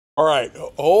All right,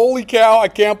 holy cow, I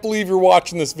can't believe you're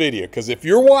watching this video, because if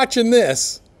you're watching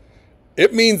this,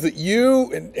 it means that you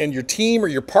and your team or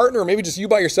your partner, or maybe just you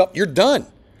by yourself, you're done.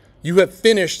 You have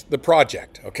finished the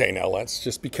project. Okay, now let's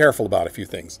just be careful about a few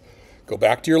things. Go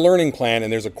back to your learning plan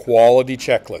and there's a quality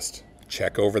checklist.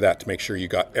 Check over that to make sure you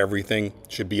got everything.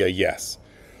 Should be a yes.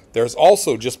 There's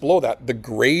also just below that the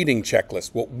grading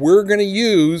checklist, what we're going to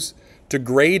use to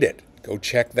grade it. Go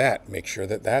check that. Make sure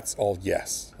that that's all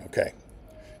yes. Okay.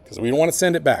 Because we don't want to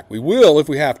send it back. We will if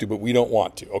we have to, but we don't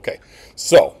want to. Okay.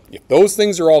 So if those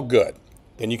things are all good,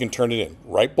 then you can turn it in.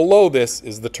 Right below this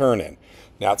is the turn in.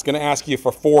 Now it's going to ask you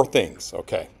for 4 things.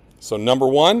 Okay. So number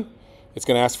 1, it's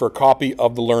going to ask for a copy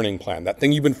of the learning plan. That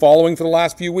thing you've been following for the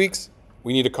last few weeks,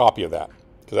 we need a copy of that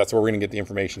because that's where we're going to get the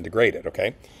information to grade it.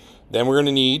 Okay. Then we're going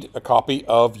to need a copy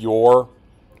of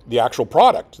the actual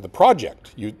product, the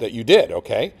project that you did.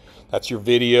 Okay. That's your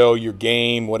video, your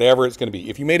game, whatever it's going to be.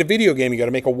 If you made a video game, you got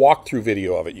to make a walkthrough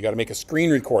video of it. You got to make a screen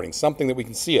recording, something that we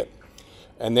can see it.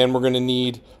 And then we're going to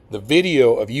need the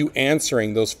video of you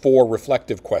answering those 4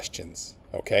 reflective questions.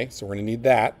 Okay, so we're going to need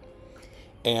that.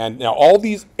 And now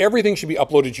everything should be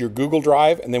uploaded to your Google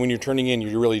Drive. And then when you're turning in,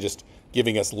 you're really just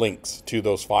giving us links to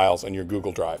those files on your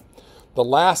Google Drive. The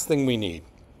last thing we need,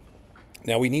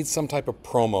 now we need some type of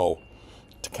promo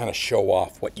to kind of show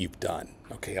off what you've done.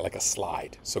 Okay, like a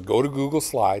slide. So go to Google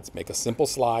Slides, make a simple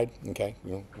slide. Okay,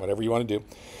 whatever you want to do.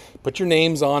 Put your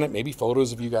names on it, maybe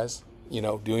photos of you guys,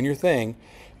 doing your thing,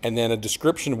 and then a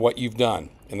description of what you've done.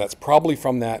 And that's probably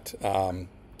from that,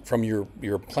 from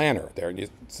your planner there.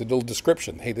 It's a little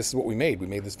description. Hey, this is what we made. We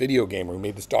made this video game, or we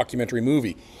made this documentary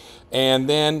movie. And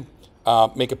then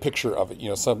make a picture of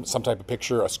it. Some type of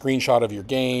picture, a screenshot of your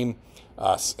game,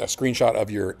 a screenshot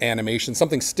of your animation,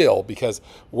 something still, because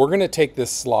we're going to take this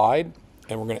slide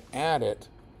and we're going to add it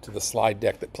to the slide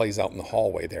deck that plays out in the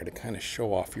hallway there to kind of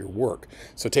show off your work.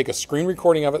 So take a screen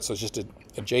recording of it, so it's just a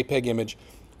JPEG image,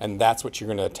 and that's what you're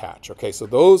going to attach. Okay, so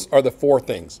those are the 4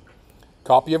 things.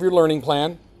 Copy of your learning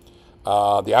plan,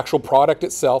 the actual product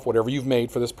itself, whatever you've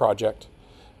made for this project,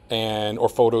 or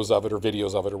photos of it or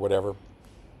videos of it or whatever,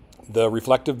 the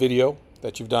reflective video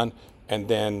that you've done, and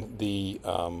then the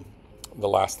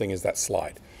last thing is that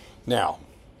slide. Now,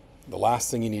 the last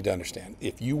thing you need to understand,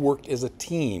 if you worked as a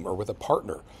team or with a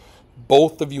partner,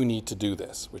 both of you need to do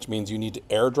this, which means you need to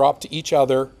airdrop to each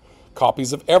other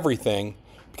copies of everything,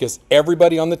 because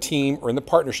everybody on the team or in the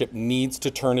partnership needs to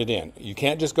turn it in. You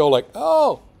can't just go like,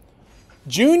 oh,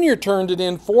 Junior turned it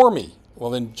in for me.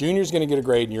 Well, then Junior's going to get a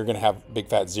grade and you're going to have big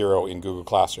fat 0 in Google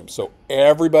Classroom. So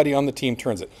everybody on the team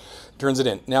turns it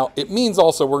in. Now, it means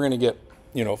also we're going to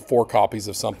get 4 copies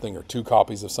of something or 2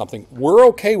 copies of something. We're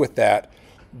okay with that,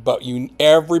 but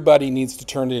everybody needs to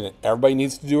turn it in. Everybody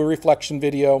needs to do a reflection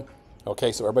video.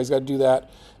 Okay, so everybody's got to do that.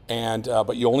 And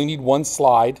but you only need 1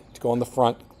 slide to go on the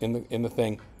front in the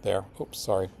thing there. Oops,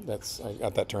 sorry, I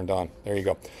got that turned on. There you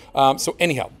go. So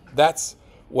anyhow, that's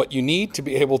what you need to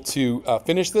be able to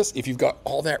finish this. If you've got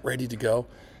all that ready to go,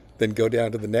 then go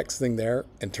down to the next thing there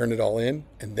and turn it all in,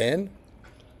 and then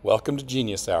welcome to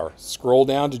Genius Hour. Scroll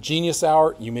down to Genius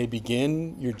Hour. You may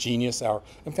begin your Genius Hour.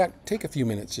 In fact, take a few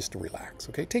minutes just to relax,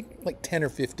 okay? Take like 10 or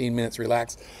 15 minutes,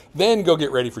 relax. Then go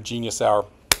get ready for Genius Hour,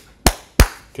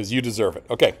 because you deserve it.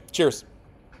 Okay, cheers.